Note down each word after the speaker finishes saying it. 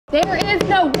There is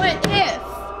no what if.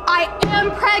 I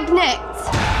am pregnant.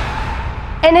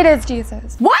 And it is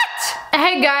Jesus. What?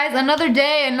 Hey guys, another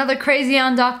day, another crazy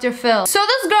on Dr. Phil. So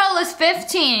this girl is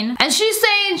 15 and she's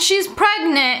saying she's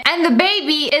pregnant and the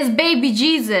baby is baby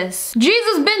Jesus.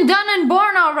 Jesus been done and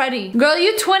born already. Girl,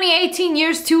 you 18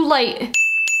 years too late.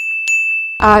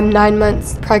 I'm 9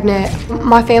 months pregnant.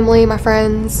 My family, my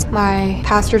friends, my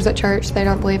pastors at church, they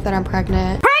don't believe that I'm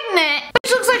pregnant. Pregnant? Bitch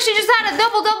looks like she just had a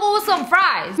double with some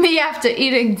fries. Me after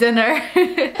eating dinner. If you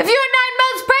were 9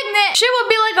 months pregnant, she would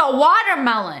be like a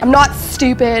watermelon. I'm not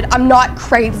stupid. I'm not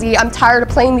crazy. I'm tired of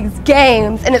playing these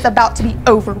games and it's about to be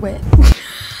over with.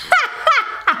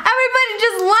 Everybody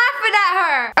just laughing at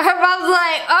her. Her mom's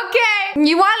like, okay,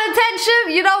 you want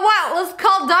attention? You know what? Let's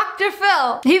call Dr.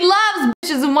 Phil. He loves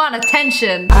bitches and want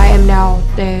attention. I am now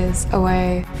days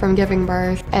away from giving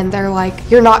birth and they're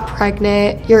like, you're not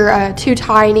pregnant. You're too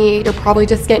tiny. You're probably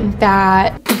just getting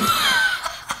fat.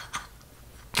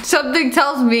 Something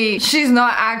tells me she's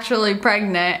not actually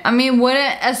pregnant. I mean,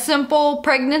 wouldn't a simple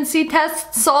pregnancy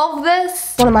test solve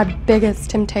this? One of my biggest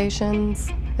temptations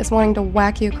is wanting to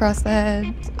whack you across the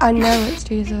head. I know it's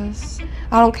Jesus.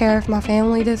 I don't care if my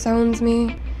family disowns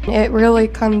me. It really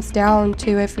comes down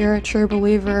to if you're a true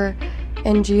believer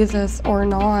in Jesus or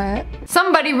not.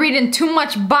 Somebody reading too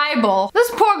much Bible. This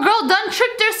poor girl done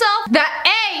tricked herself that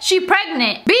A, she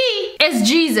pregnant, B, is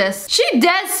Jesus. She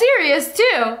dead serious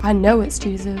too. I know it's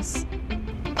Jesus.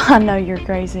 I know you're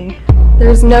crazy.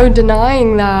 There's no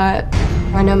denying that.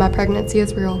 I know my pregnancy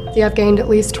is real. See, I've gained at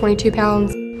least 22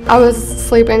 pounds. I was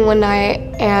sleeping one night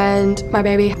and my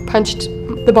baby punched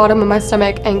the bottom of my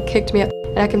stomach and kicked me up.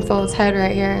 And I can feel his head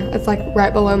right here. It's like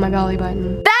right below my belly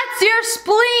button. That's your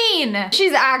spleen!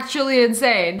 She's actually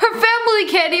insane. Her family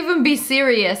can't even be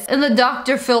serious in the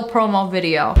Dr. Phil promo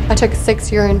video. I took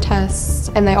 6 urine tests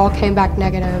and they all came back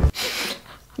negative.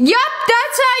 Yup,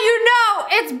 that's how you know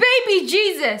it's baby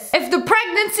Jesus. If the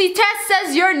pregnancy test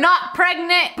says you're not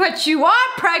pregnant, but you are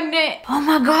pregnant, oh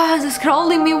my God, this can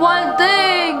only mean one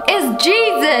thing. It's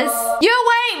Jesus.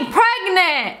 You ain't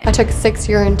pregnant. I took 6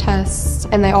 urine tests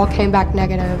and they all came back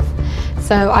negative.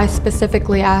 So I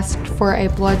specifically asked for a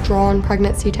blood drawn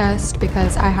pregnancy test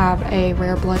because I have a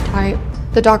rare blood type.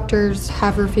 The doctors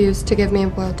have refused to give me a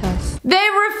blood test. They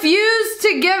refused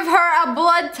to give her a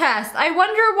blood test. I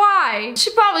wonder why.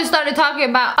 She probably started talking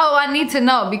about, oh, I need to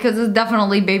know because it's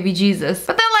definitely baby Jesus.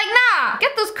 But they're like, nah,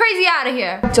 get this crazy out of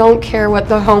here. I don't care what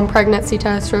the home pregnancy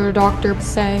test or the doctor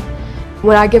say.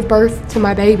 When I give birth to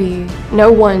my baby,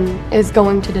 no one is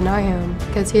going to deny him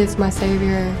because he is my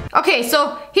savior. Okay,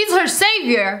 so he's her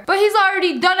savior, but he's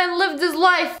already done and lived his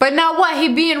life. But now what?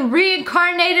 He being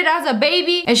reincarnated as a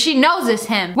baby and she knows it's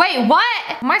him. Wait,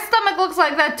 what? My stomach looks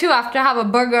like that too after I have a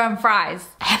burger and fries.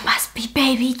 It must be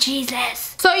baby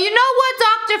Jesus. So you know what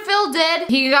Dr. Phil did?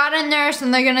 He got a nurse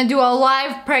and they're gonna do a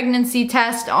live pregnancy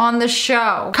test on the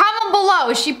show. Comment below,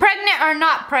 is she pregnant or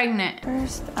not pregnant?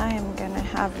 First, I am gonna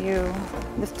have you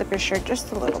lift up your shirt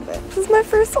just a little bit. This is my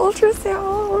first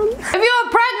ultrasound. If you were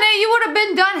pregnant, you would have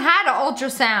been done, had an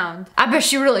ultrasound. I bet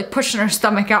she really pushing her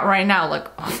stomach out right now, like,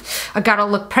 oh, I gotta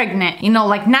look pregnant. You know,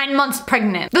 like 9 months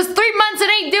pregnant. This 3 months,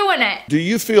 it ain't doing it. Do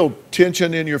you feel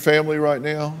tension in your family right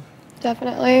now?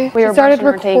 Definitely. We She were started brushing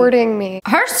our teeth. recording me.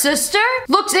 Her sister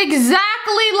looks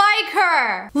exactly like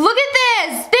her. Look at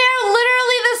this. They're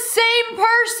literally the same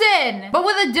person, but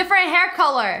with a different hair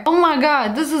color. Oh my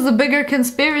God, this is a bigger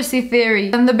conspiracy theory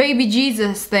than the baby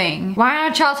Jesus thing. Why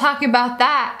aren't y'all talking about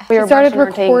that? We She were started brushing our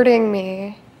teeth. recording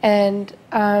me and,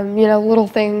 you know, little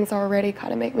things already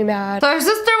kind of make me mad. So her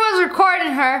sister was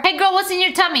recording her. Hey girl, what's in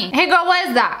your tummy? Hey girl, what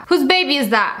is that? Whose baby is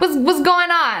that? What's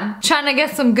going on? Trying to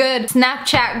get some good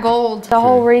Snapchat gold. The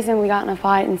whole reason we got in a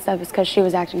fight and stuff is because she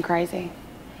was acting crazy.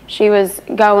 She was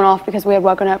going off because we had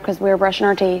woken up because we were brushing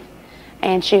our teeth.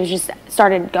 And she was just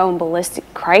started going ballistic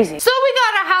crazy. So we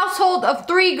got a household of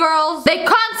 3 girls. They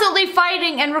constantly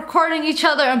fighting and recording each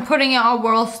other and putting it on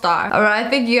World Star. Alright, I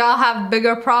think y'all have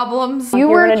bigger problems. You You're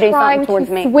were gonna do trying something towards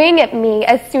to me. swing at me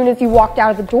as soon as you walked out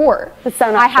of the door. That's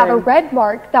so not I have true. a red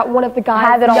mark that one of the guys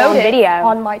have it all on noticed video.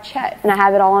 on my chest. And I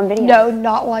have it all on video. No,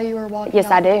 not while you were walking Yes,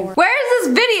 out I the do. door. Where is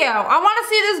this video? I want to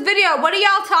see this video. What are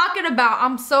y'all talking about?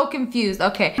 I'm so confused.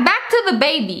 Okay, back to the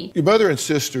baby. Your mother and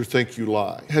sister think you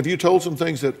lie. Have you told some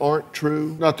things that aren't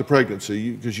true? Not the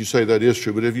pregnancy, because you say that is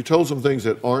true, but have you told some things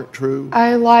that aren't true?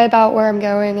 I lie about where I'm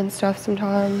going and stuff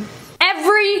sometimes.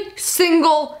 Every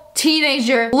single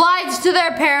teenager lies to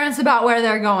their parents about where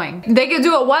they're going. They could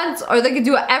do it once or they could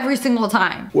do it every single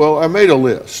time. Well, I made a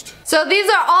list. So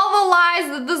these are all the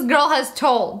lies that this girl has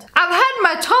told. I've had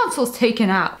my tonsils taken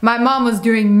out. My mom was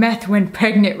doing meth when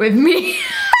pregnant with me.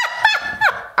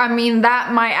 I mean,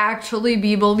 that might actually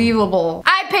be believable.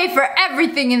 I pay for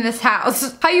everything in this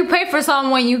house. How you pay for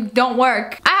someone when you don't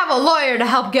work? I have a lawyer to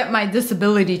help get my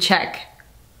disability check.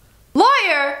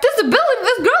 Lawyer? Disability?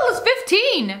 This girl is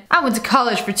 15. I went to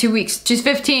college for 2 weeks. She's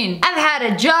 15. I've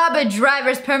had a job, a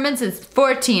driver's permit since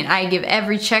 14. I give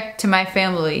every check to my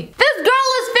family. This girl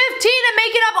is 15 and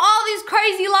making up all these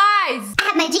crazy lies. I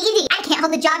have my GED. I can't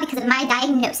hold the job because of my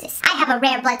diagnosis. I have a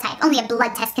rare blood type. Only a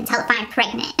blood test can tell if I'm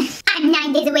pregnant. I'm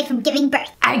 9 days away from giving birth.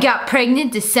 I got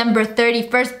pregnant December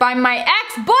 31st by my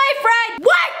ex-boyfriend.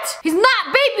 What? He's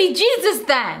not baby Jesus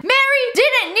then. Mary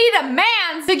didn't need a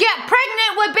man to get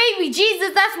pregnant with baby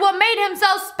Jesus. That's what made him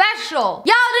so special.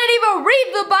 Y'all didn't even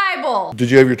read the Bible. Did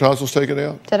you have your tonsils taken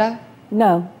out? Did I?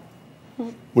 No.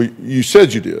 Well, you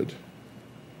said you did.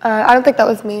 I don't think that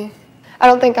was me. I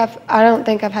don't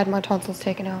think I've had my tonsils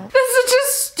taken out. This is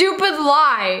just stupid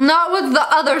lie. Not with the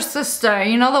other sister.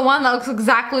 You know, the one that looks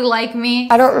exactly like me?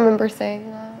 I don't remember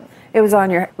saying that. It was on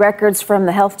your records from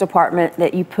the health department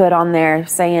that you put on there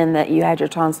saying that you had your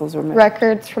tonsils removed.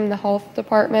 Records from the health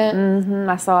department. Mm-hmm,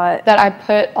 I saw it. That I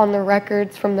put on the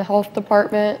records from the health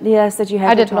department. Yes, that you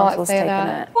had your tonsils taken out. I did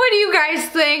not say that. What do you guys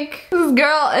think? This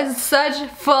girl is such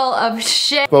full of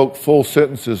shit. Spoke full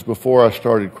sentences before I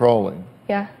started crawling.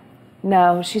 Yeah.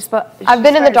 No, she spoke. I've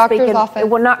been in the doctor's office.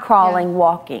 Well, not crawling,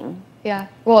 walking. Yeah.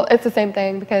 Well, it's the same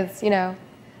thing because, you know,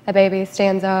 a baby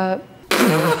stands up.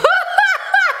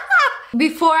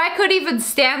 Before I could even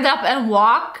stand up and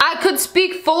walk, I could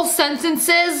speak full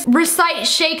sentences, recite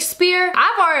Shakespeare.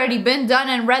 I've already been done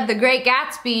and read The Great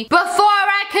Gatsby before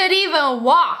I could even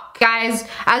walk. Guys,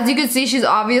 as you can see, she's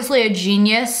obviously a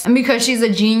genius. And because she's a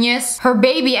genius, her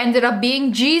baby ended up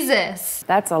being Jesus.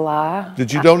 That's a lie.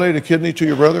 Did you donate a kidney to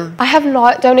your brother? I have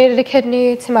not donated a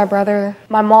kidney to my brother.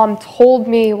 My mom told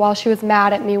me while she was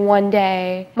mad at me one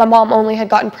day, my mom only had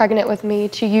gotten pregnant with me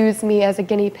to use me as a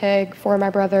guinea pig for my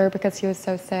brother because he was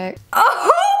so sick.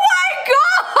 Oh my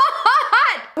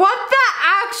god! What the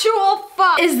actual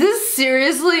fuck? Is this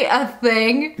seriously a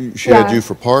thing? She had you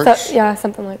for parts? So, yeah,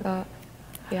 something like that.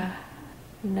 Yeah.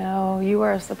 No, you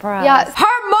were a surprise. Yeah.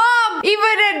 Her mom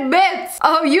even admits,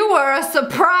 oh, you were a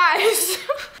surprise.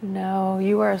 No,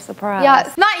 you were a surprise.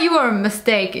 Yeah. Not you were a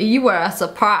mistake, you were a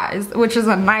surprise, which is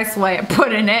a nice way of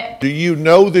putting it. Do you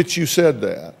know that you said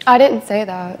that? I didn't say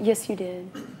that. Yes, you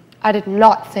did. I did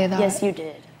not say that. Yes, you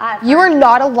did. You are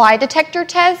not a lie detector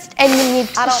test, and you need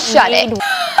to shut it.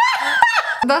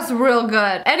 That's real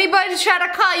good. Anybody try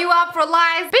to call you out for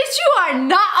lies? Bitch, you are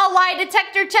not a lie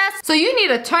detector test, so you need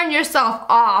to turn yourself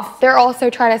off. They're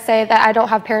also trying to say that I don't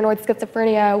have paranoid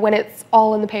schizophrenia when it's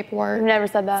all in the paperwork. We never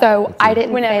said that. So I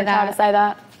didn't We say never that. tried to say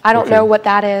that. I don't know what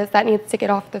that is. That needs to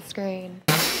get off the screen.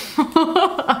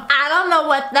 I don't know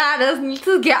what that is. Need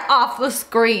to get off the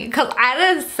screen because I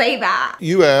didn't say that.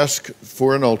 You asked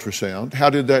for an ultrasound. How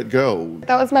did that go?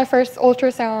 That was my first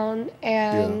ultrasound,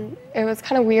 and it was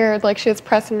kind of weird. Like, she was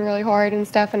pressing really hard and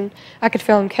stuff, and I could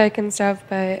feel him kick and stuff,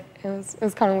 but it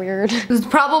was kind of weird. This is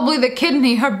probably the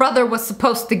kidney her brother was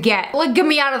supposed to get. Like, get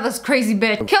me out of this crazy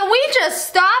bitch. Can we just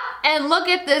stop and look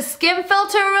at this skin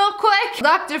filter real quick?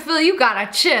 Dr. Phil, you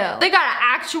gotta chill. They got an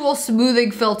actual smoothing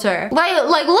filter.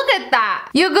 Like, look at that.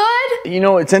 You good? You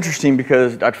know, it's interesting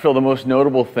because, Dr. Phil, the most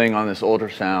notable thing on this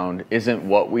ultrasound isn't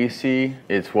what we see,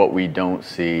 it's what we don't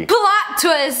see. Plot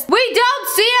twist. We don't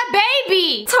see a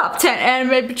baby. Top 10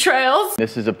 anime betrayals.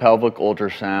 This is a pelvic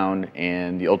ultrasound,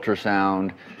 and the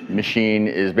ultrasound machine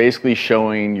is basically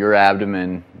showing your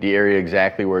abdomen, the area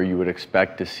exactly where you would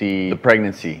expect to see the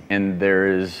pregnancy, and there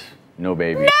is no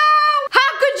baby. No!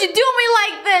 How could you do me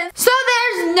like this? So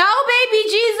there's no baby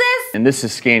Jesus? And this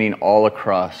is scanning all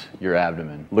across your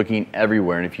abdomen, looking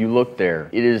everywhere, and if you look there,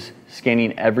 it is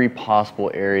scanning every possible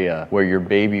area where your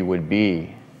baby would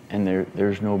be, and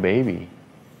there's no baby.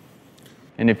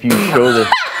 And if you show this...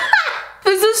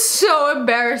 This is so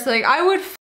embarrassing. I would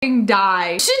f***ing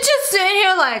die. She's just sitting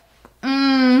here like,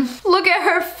 look at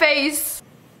her face.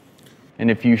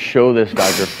 And if you show this,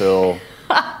 Dr. Phil,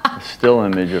 a still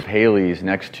image of Haley's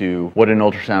next to what an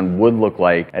ultrasound would look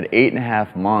like at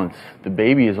 8.5 months, the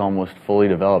baby is almost fully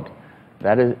developed.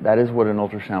 That is what an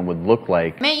ultrasound would look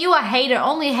like. Man, you a hater.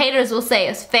 Only haters will say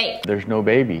it's fake. There's no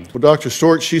baby. Well, Dr.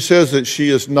 Stork, she says that she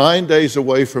is 9 days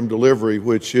away from delivery,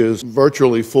 which is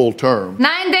virtually full term.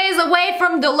 9 days away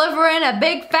from delivering a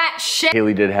big fat shit.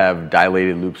 Haley did have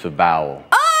dilated loops of bowel.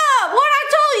 Oh, what I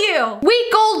told you.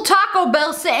 Week old Taco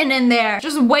Bell sitting in there,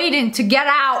 just waiting to get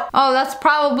out. Oh, that's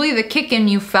probably the kicking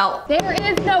you felt. There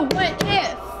is no what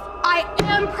if. I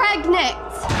am pregnant.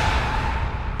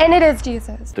 And it is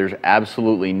Jesus. There's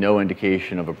absolutely no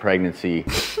indication of a pregnancy.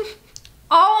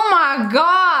 Oh my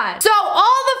God. So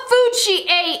all the food she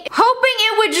ate, hoping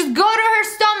it would just go to her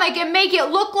stomach and make it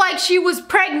look like she was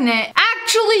pregnant.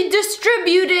 Actually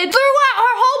distributed throughout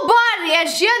her whole body, and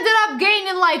she ended up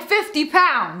gaining like 50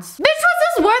 pounds. Bitch,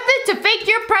 was this worth it to fake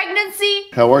your pregnancy?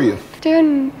 How are you?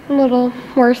 Doing a little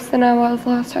worse than I was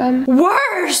last time.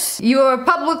 Worse! You were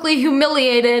publicly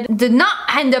humiliated, did not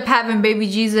end up having baby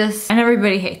Jesus, and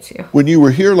everybody hates you. When you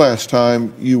were here last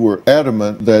time, you were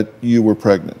adamant that you were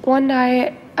pregnant. One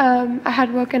night, I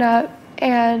had woken up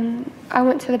and I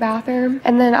went to the bathroom,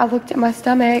 and then I looked at my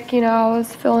stomach. You know, I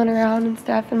was feeling around and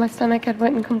stuff, and my stomach had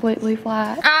went completely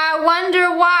flat. I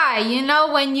wonder why. You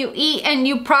know, when you eat and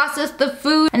you process the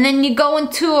food, and then you go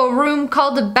into a room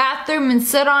called a bathroom and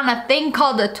sit on a thing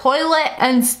called a toilet,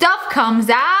 and stuff comes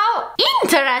out?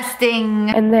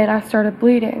 Interesting. And then I started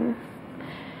bleeding.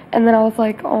 And then I was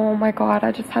like, oh my God,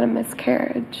 I just had a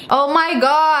miscarriage. Oh my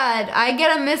God, I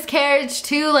get a miscarriage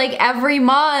too, like every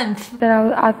month.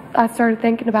 Then I started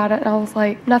thinking about it, and I was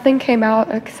like, nothing came out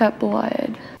except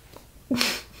blood.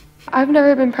 I've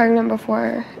never been pregnant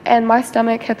before, and my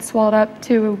stomach had swelled up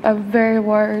to a very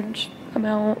large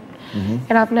amount.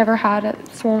 And I've never had it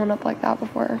swollen up like that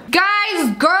before.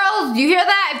 Guys, girls, you hear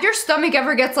that? If your stomach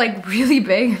ever gets like really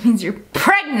big, it means you're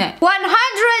pregnant.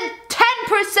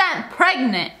 110%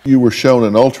 pregnant. You were shown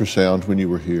an ultrasound when you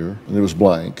were here, and it was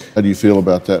blank. How do you feel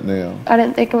about that now? I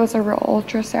didn't think it was a real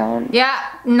ultrasound. Yeah,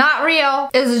 not real.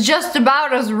 It's just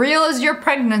about as real as your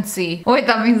pregnancy. Wait,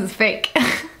 that means it's fake.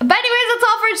 But anyways, that's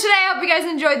all for today. I hope you guys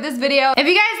enjoyed this video. If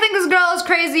you guys think this girl is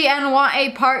crazy and want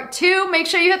a part 2, make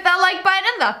sure you hit that like button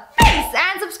in the face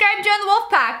and subscribe to join the wolf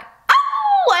pack.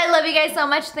 Oh, I love you guys so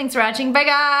much. Thanks for watching. Bye,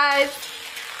 guys.